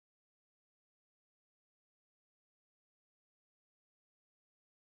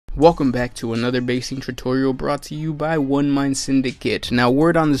Welcome back to another basing tutorial brought to you by One Mind Syndicate. Now,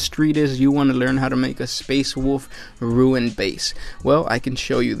 word on the street is you want to learn how to make a SpaceWolf ruin base. Well, I can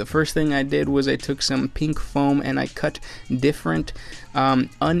show you. The first thing I did was I took some pink foam and I cut different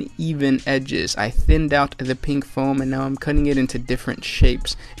uneven edges. I thinned out the pink foam and now I'm cutting it into different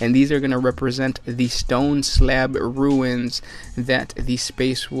shapes, and these are going to represent the stone slab ruins that the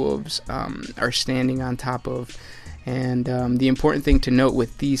SpaceWolves are standing on top of. And the important thing to note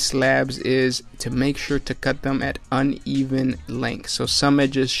with these slabs is to make sure to cut them at uneven lengths. So some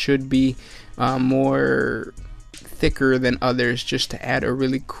edges should be more thicker than others, just to add a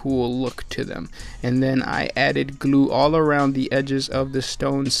really cool look to them. And then I added glue all around the edges of the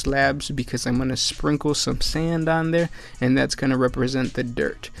stone slabs because I'm going to sprinkle some sand on there, and that's going to represent the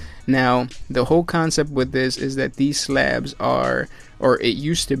dirt. Now, the whole concept with this is that these slabs are, or it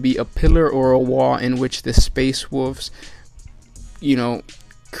used to be, a pillar or a wall in which the SpaceWolves,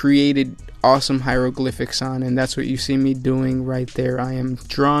 created awesome hieroglyphics on, and that's what you see me doing right there. I am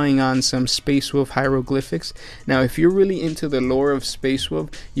drawing on some SpaceWolf hieroglyphics. Now, if you're really into the lore of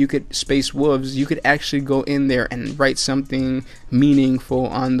SpaceWolves, you could actually go in there and write something meaningful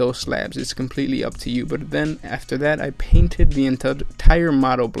on those slabs. It's completely up to you. But then after that, I painted the entire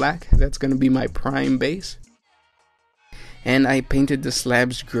model black. That's going to be my prime base. And I painted the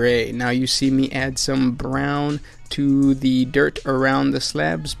slabs gray. Now you see me add some brown to the dirt around the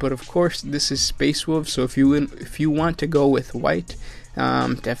slabs, but of course this is SpaceWolf, so if you want to go with white,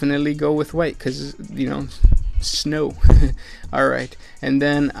 definitely go with white, because snow. Alright, and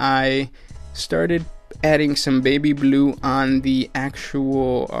then I started adding some baby blue on the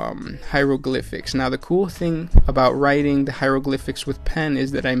actual hieroglyphics. Now, the cool thing about writing the hieroglyphics with pen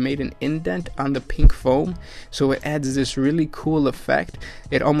is that I made an indent on the pink foam, so it adds this really cool effect.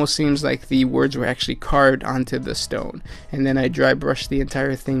 It almost seems like the words were actually carved onto the stone. And then I dry brushed the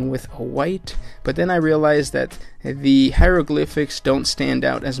entire thing with a white, but then I realized that the hieroglyphics don't stand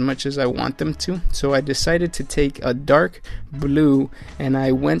out as much as I want them to, so I decided to take a dark blue and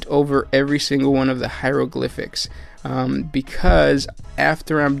I went over every single one of the hieroglyphics, because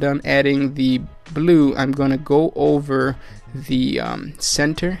after I'm done adding the blue, I'm going to go over the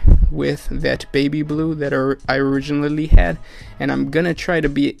center with that baby blue that I originally had, and I'm going to try to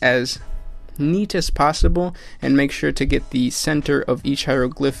be as neat as possible and make sure to get the center of each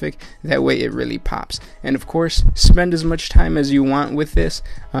hieroglyphic. That way it really pops. And of course, spend as much time as you want with this.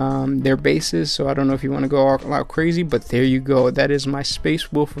 They're bases, so I don't know if you want to go all out crazy, but there you go. That is my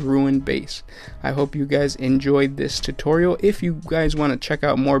SpaceWolf ruin base. I hope you guys enjoyed this tutorial. If you guys want to check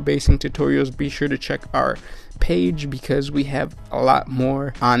out more basing tutorials, be sure to check our page because we have a lot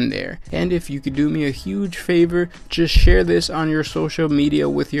more on there. And if you could do me a huge favor, just share this on your social media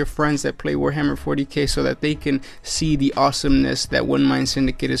with your friends that play Warhammer 40k so that they can see the awesomeness that One Mind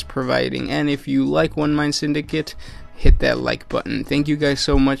Syndicate is providing. And if you like One Mind Syndicate, hit that like button. Thank you guys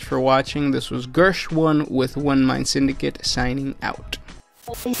so much for watching. This was Gersh1 with One Mind Syndicate signing out.